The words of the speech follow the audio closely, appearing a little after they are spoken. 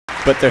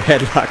but their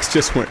headlocks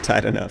just weren't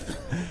tight enough.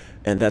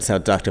 And that's how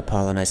Dr.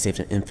 Paul and I saved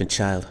an infant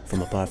child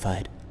from a bar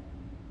fight.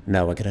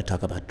 Now we're gonna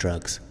talk about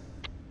drugs.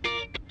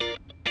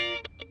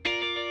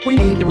 We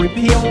need to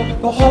repeal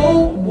the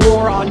whole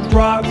war on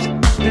drugs.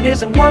 It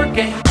isn't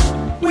working.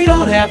 We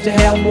don't have to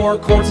have more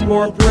courts and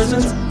more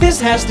prisons.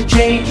 This has to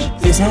change.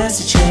 This has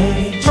to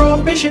change.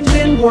 Prohibition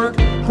didn't work.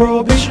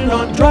 Prohibition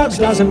on drugs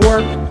doesn't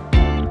work.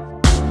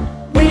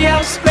 We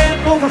have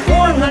spent over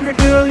 $400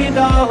 billion.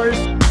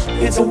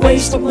 It's a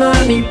waste of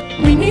money.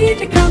 We need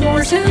to come to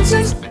our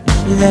senses.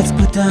 Let's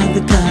put down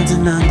the guns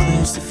and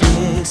unclench the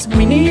fists.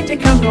 We need to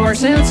come to our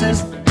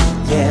senses.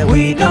 Yeah,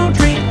 we don't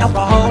treat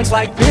alcoholics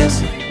like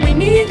this. We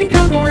need to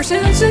come to our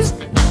senses.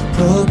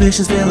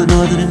 Prohibition's failing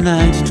northern in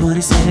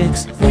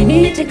 1926. We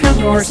need to come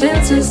to our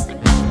senses.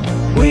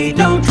 We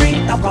don't treat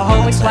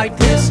alcoholics like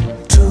this.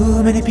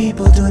 Too many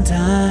people doing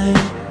time.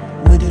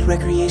 When did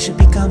recreation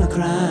become a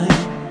crime?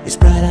 It's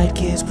bright-eyed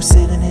kids we're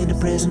sending into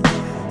prison.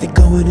 They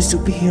go into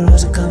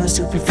superheroes and come as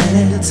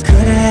supervillains.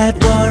 Could've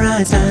had more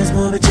Einsteins,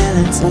 more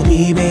vigilance.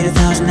 We made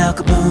 1,000 Al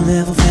Capone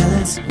level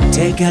felons.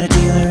 Take out a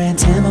dealer and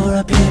 10 more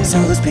up here.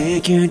 So those pain,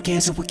 cure, and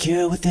cancer will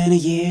cure within a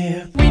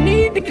year. We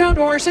need to come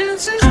to our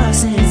senses. Our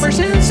senses. Our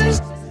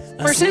senses.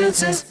 Our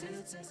senses.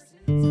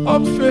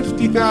 Of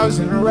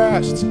 50,000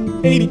 arrests,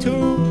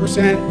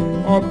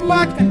 82% are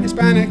black and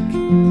Hispanic.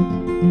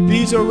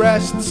 These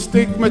arrests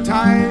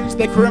stigmatize,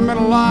 they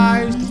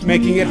criminalize,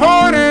 making it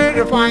harder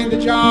to find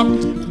a job,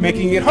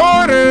 making it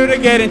harder to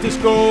get into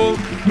school,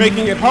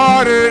 making it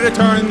harder to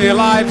turn their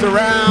lives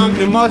around.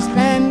 It must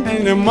end,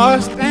 and it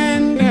must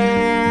end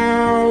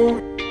now.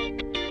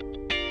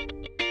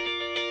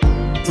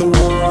 The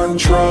war on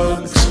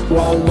drugs,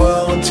 while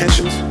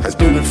well-intentioned, has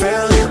been a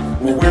failure.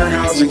 We're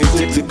warehousing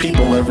addicted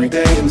people every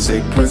day in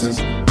state prisons,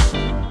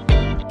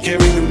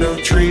 giving them no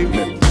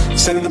treatment,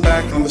 sending them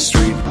back on the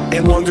street,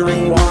 and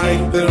wondering why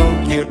they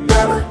don't get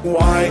better,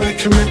 why they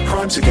commit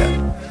crimes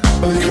again.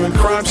 Well, they commit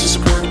crimes to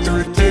support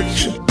their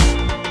addiction.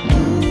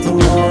 The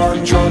war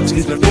on drugs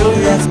is a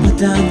failure. Let's put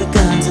down the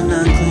guns and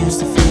unclench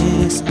the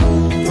fists.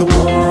 The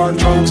war on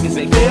drugs is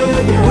a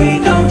failure. We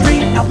don't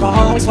treat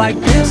alcoholics like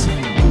this.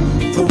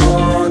 The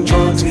war on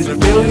drugs is a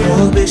failure.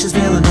 Prohibition's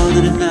failing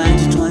northern in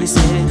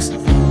 1926.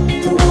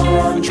 The war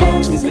on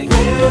drugs is a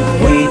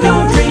failure. We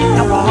don't treat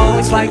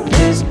alcoholics like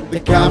this. The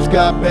cops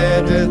got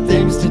better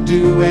things to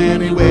do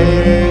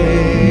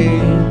anyway,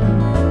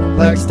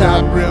 like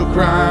stop real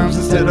crimes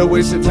instead of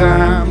wasting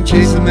time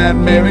chasing that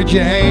Mary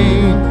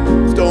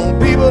Jane. Stone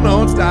people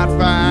don't start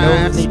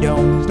fights. No, they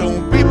don't.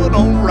 Stone people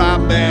don't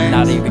rob banks.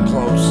 Not even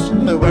close.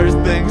 The worst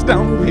things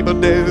stone people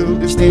do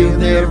is steal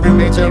their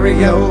roommates'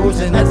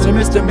 Oreos, and that's a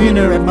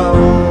misdemeanor at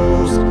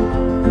most.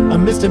 A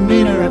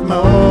misdemeanor at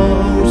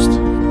most.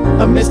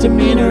 A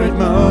misdemeanor at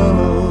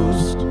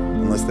most.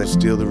 Unless they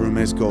steal the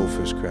roommate's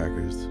goldfish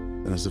crackers,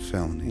 then it's a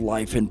felony.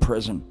 Life in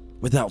prison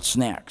without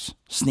snacks.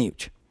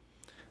 Snooch.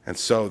 And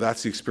so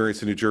that's the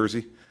experience in New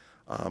Jersey.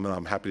 And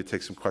I'm happy to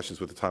take some questions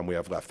with the time we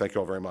have left. Thank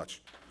you all very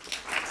much.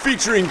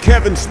 Featuring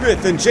Kevin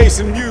Smith and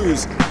Jason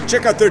Mewes.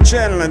 Check out their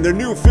channel and their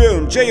new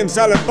film, Jay and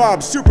Silent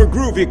Bob's Super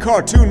Groovy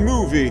Cartoon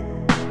Movie.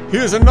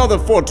 Here's another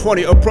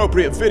 420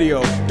 appropriate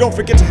video. Don't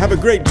forget to have a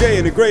great day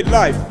and a great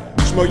life.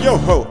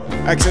 Schmoyoho,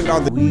 accent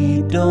on the...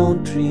 We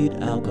don't treat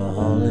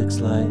alcoholics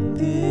like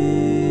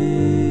this.